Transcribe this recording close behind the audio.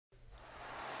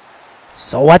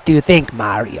So what do you think,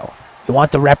 Mario? You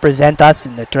want to represent us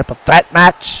in the triple threat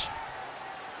match?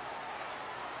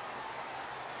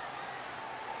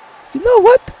 You know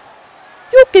what?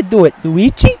 You can do it,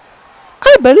 Luigi.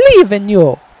 I believe in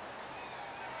you.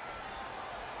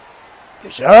 You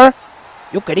sure?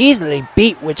 You could easily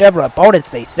beat whichever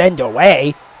opponents they send your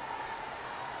way.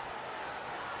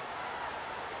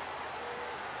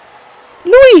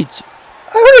 Luigi,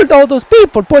 I heard all those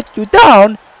people put you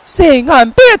down, saying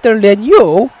I'm better than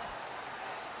you.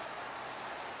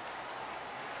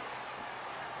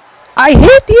 I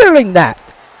hate hearing that.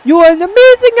 You are an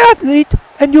amazing athlete,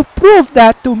 and you proved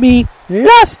that to me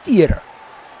last year.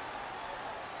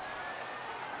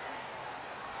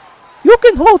 You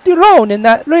can hold your own in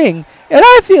that ring, and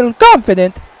I feel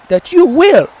confident that you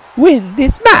will win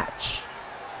this match.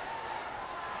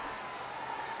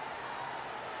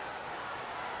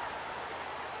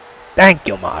 Thank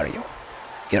you, Mario.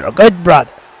 You're a good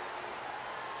brother.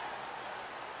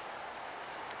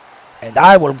 And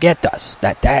I will get us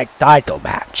that tag title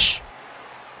match.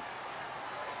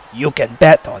 You can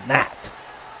bet on that.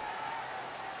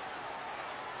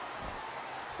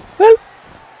 Well,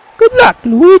 good luck,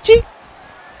 Luigi.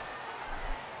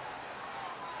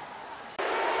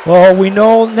 Well, we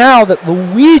know now that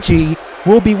Luigi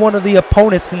will be one of the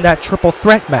opponents in that triple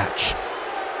threat match.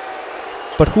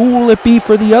 But who will it be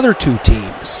for the other two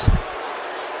teams?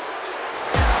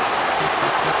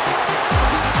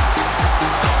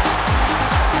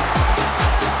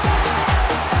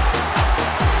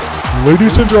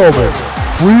 Ladies and gentlemen,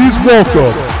 please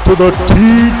welcome to the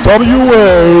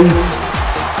TWA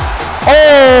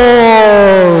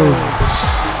Arms!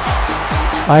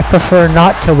 I prefer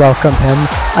not to welcome him.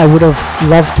 I would have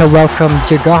loved to welcome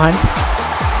Gigant.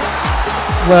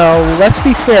 Well, let's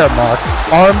be fair, Mark.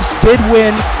 Arms did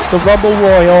win the Rumble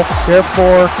Royal,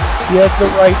 therefore he has the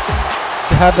right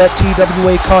to have that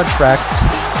TWA contract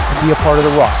and be a part of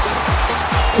the roster.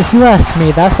 If you ask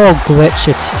me, that whole glitch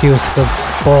excuse was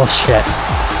bullshit.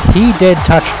 He did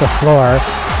touch the floor,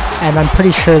 and I'm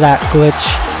pretty sure that glitch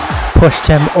pushed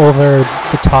him over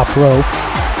the top rope.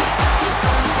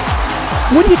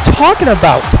 What are you talking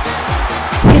about?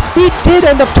 His feet did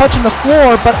end up touching the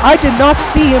floor, but I did not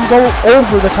see him go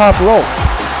over the top rope.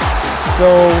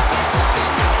 So,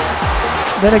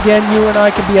 then again, you and I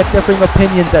can be at differing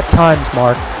opinions at times,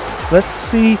 Mark. Let's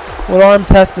see what Arms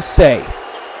has to say.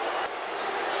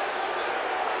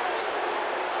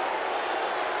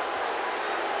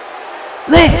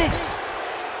 Legs!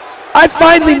 I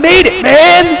finally made it,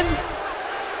 man!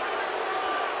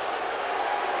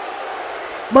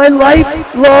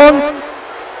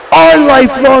 Our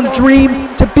lifelong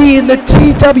dream to be in the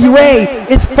TWA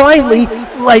is finally,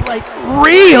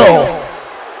 real!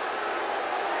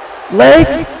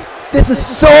 Legs, this is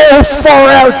so far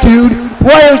out, dude.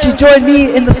 Why don't you join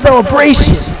me in the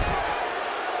celebration?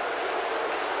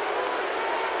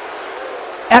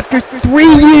 After 3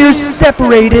 years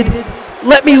separated,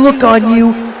 let me look on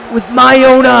you with my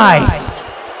own eyes.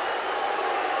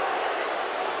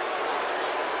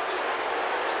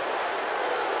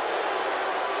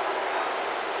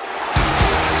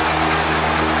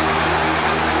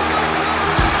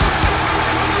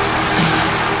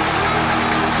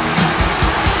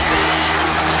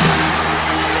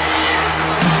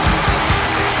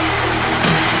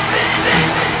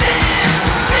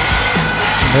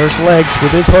 There's Legs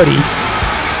with his hoodie.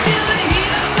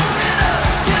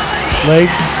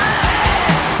 Legs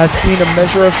has seen a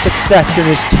measure of success in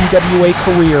his TWA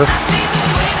career,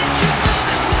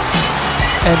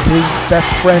 and his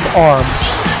best friend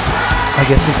Arms, I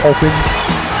guess, is hoping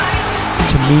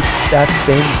to meet that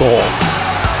same goal.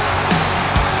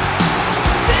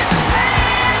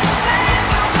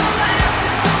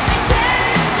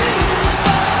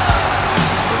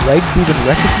 Legs even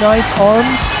recognize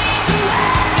Arms?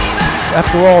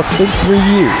 After all, it's been 3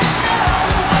 years.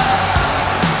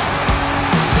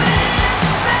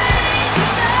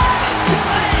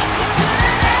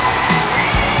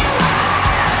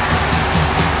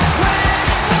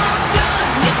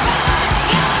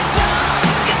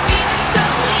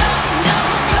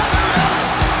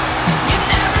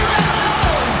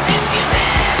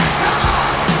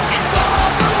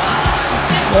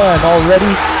 Yeah, and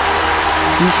already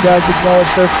these guys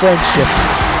acknowledge their friendship.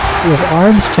 Was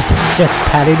Arms just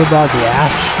patting him on the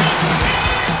ass?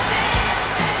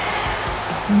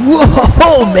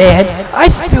 Whoa, man! I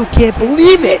still can't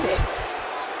believe it!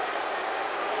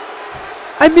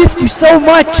 I missed you so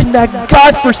much in that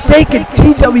godforsaken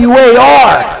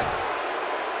TWAR!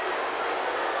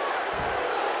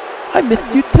 I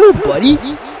missed you too, buddy.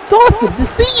 It's awesome to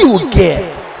see you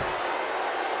again!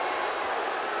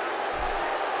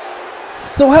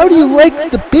 So how do you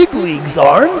like the big leagues,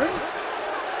 Arms?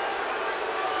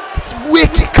 It's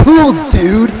wicked cool,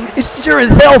 dude. It sure as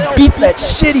hell beats that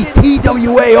shitty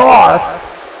TWAR.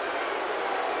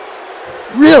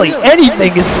 Really,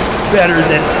 anything is better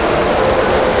than...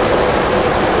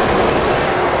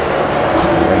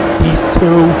 These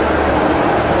two.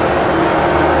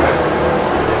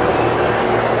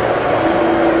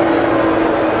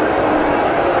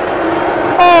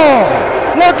 Oh,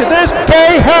 look at this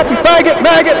gay happy faggot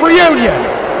maggot reunion.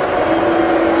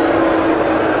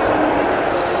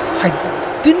 I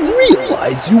didn't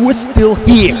realize you were still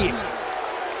here.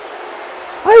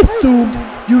 I assumed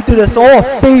you did us all a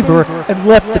favor and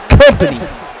left the company.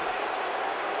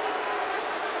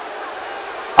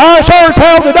 I sure as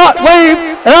hell did not leave,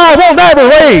 and I will never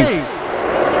leave.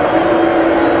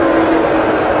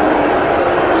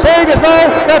 Seeing as though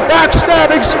that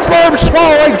backstabbing,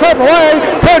 sperm-swallowing TWA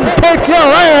couldn't kick your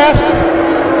ass,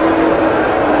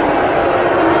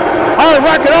 I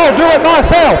reckon I'll do it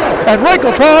myself, and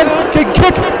Wrinkletron can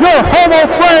kick your homo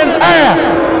friend's ass.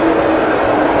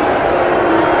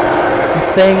 You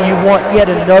saying you want yet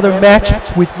another match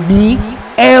with me,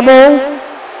 Ammo?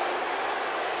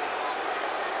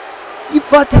 You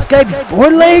fought this guy before,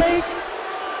 Legs?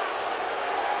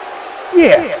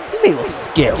 Yeah, he may look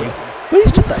scary, but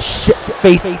he's just a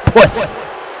shit-faced pussy.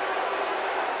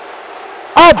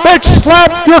 I'll bitch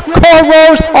slap your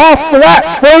cornrows off for that,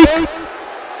 freak!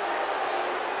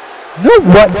 You know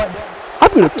what?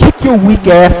 I'm gonna kick your weak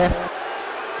ass,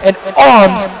 and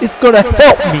Arms is gonna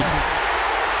help me.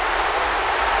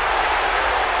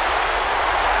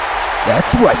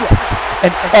 That's right.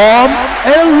 An arm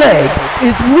and a leg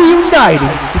is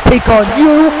reuniting to take on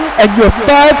you and your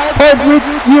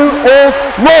 500-year-old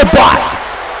robot.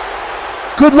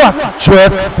 Good luck,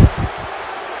 jerks.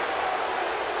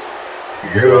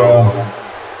 You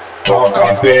talk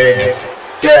a big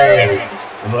game,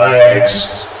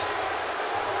 Legs.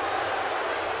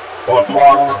 But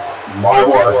mark my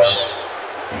words,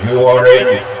 you are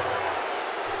in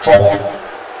trouble.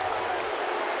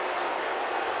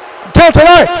 Until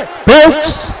tonight,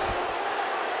 folks!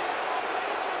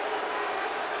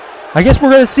 I guess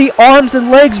we're going to see Arms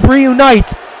and Legs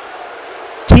reunite.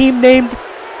 Team named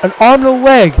an arm and a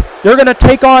leg. They're going to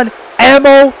take on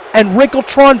Ammo and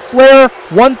Wrinkletron Flare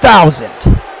 1000.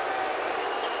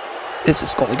 This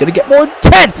is only going to get more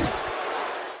intense.